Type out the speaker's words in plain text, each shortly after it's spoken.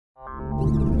Hey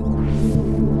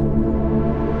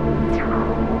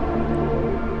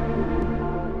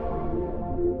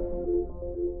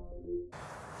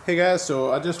guys,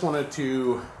 so I just wanted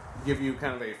to give you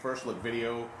kind of a first look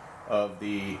video of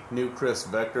the new Kriss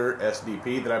Vector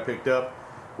SDP that I picked up,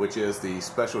 which is the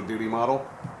special duty model,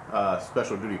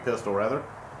 special duty pistol rather.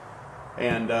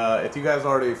 And if you guys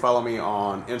already follow me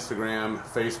on Instagram,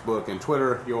 Facebook, and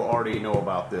Twitter, you'll already know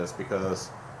about this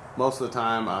because most of the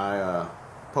time I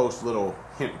post little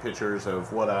hint pictures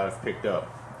of what I've picked up.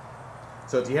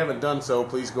 So if you haven't done so,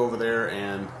 please go over there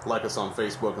and like us on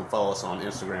Facebook and follow us on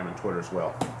Instagram and Twitter as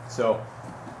well. So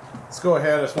let's go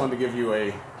ahead. I just wanted to give you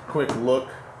a quick look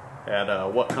at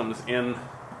what comes in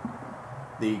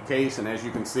the case, and as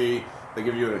you can see, they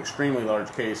give you an extremely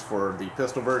large case for the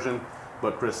pistol version,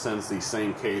 but Kriss sends the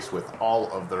same case with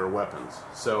all of their weapons.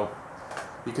 So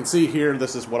you can see here,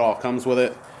 this is what all comes with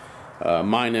it,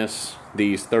 minus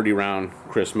these 30 round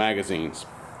Kriss magazines.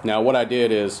 Now what I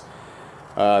did is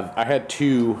I had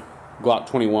two Glock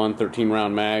 21 13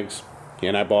 round mags,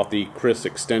 and I bought the Kriss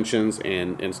extensions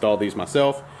and installed these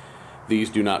myself. These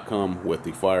do not come with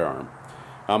the firearm.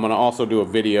 I'm going to also do a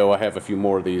video, I have a few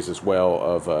more of these as well,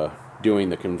 of doing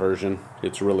the conversion.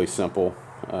 It's really simple,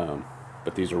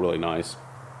 but these are really nice.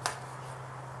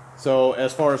 So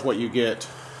as far as what you get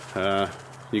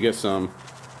some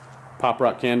Pop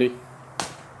Rock candy.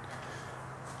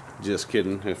 Just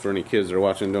kidding, if for any kids that are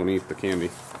watching, don't eat the candy.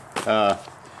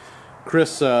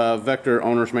 Kriss Vector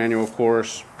owner's manual, of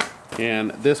course,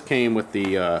 and this came with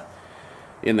the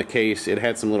in the case. It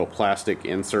had some little plastic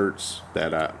inserts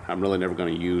that I'm really never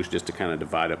going to use, just to kind of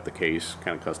divide up the case,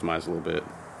 kind of customize a little bit.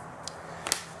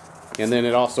 And then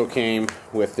it also came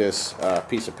with this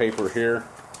piece of paper here,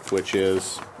 which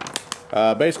is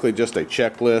basically just a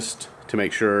checklist to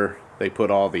make sure they put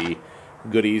all the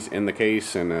goodies in the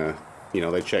case, and you know,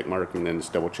 they check mark and then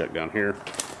just double check down here.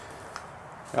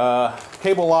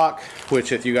 Cable lock,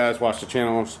 which if you guys watch the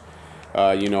channels,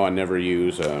 you know I never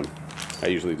use. I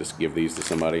usually just give these to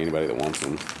somebody, anybody that wants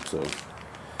them. So,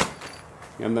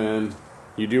 and then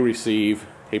you do receive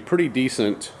a pretty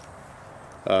decent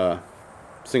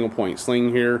single point sling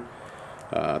here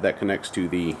that connects to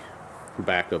the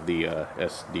back of the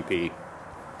SDP.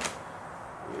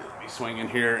 Let me swing in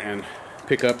here and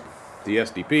pick up the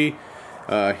SDP.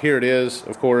 Here it is,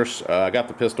 of course. I got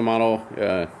the pistol model.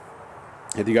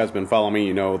 If you guys have been following me,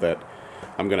 you know that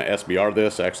I'm going to SBR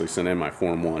this. I actually sent in my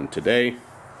Form 1 today.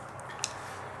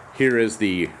 Here is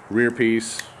the rear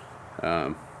piece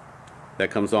that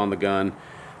comes on the gun.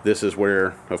 This is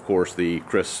where, of course, the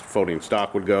Kriss folding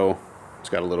stock would go. It's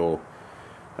got a little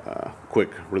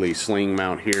quick release sling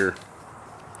mount here.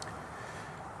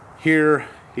 Here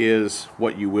is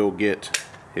what you will get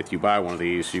if you buy one of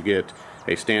these. You get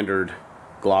a standard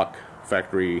Glock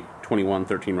factory 21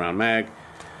 13 round mag.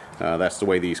 That's the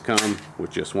way these come, with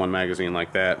just one magazine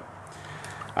like that.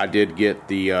 I did get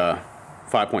the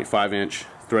 5.5 inch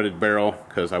threaded barrel,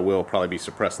 because I will probably be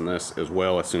suppressing this as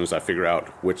well as soon as I figure out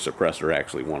which suppressor I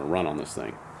actually want to run on this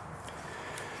thing.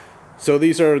 So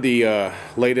these are the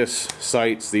latest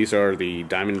sights. These are the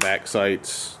Diamondback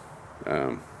sights.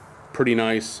 Pretty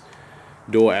nice,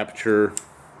 dual aperture,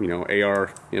 you know,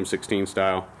 AR M16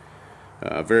 style.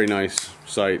 Very nice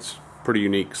sights, pretty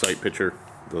unique sight picture,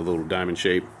 the little diamond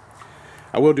shape.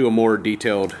 I will do a more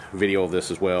detailed video of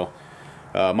this as well.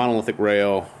 Monolithic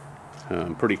rail,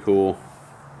 pretty cool.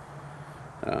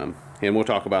 And we'll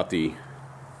talk about the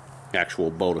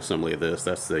actual bolt assembly of this.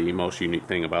 That's the most unique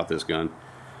thing about this gun,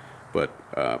 but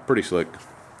pretty slick.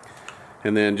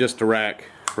 And then just a rack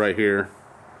right here.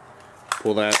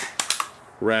 Pull that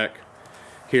rack.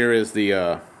 Here is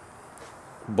the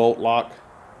bolt lock,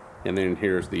 and then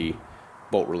here's the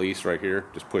bolt release right here.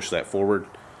 Just push that forward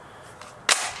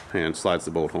and slides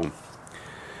the bolt home.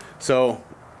 So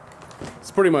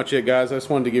that's pretty much it, guys. I just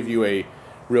wanted to give you a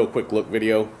real quick look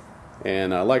video,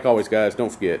 and like always, guys,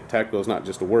 don't forget, tactical is not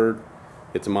just a word,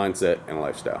 it's a mindset and a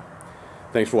lifestyle.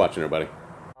 Thanks for watching, everybody.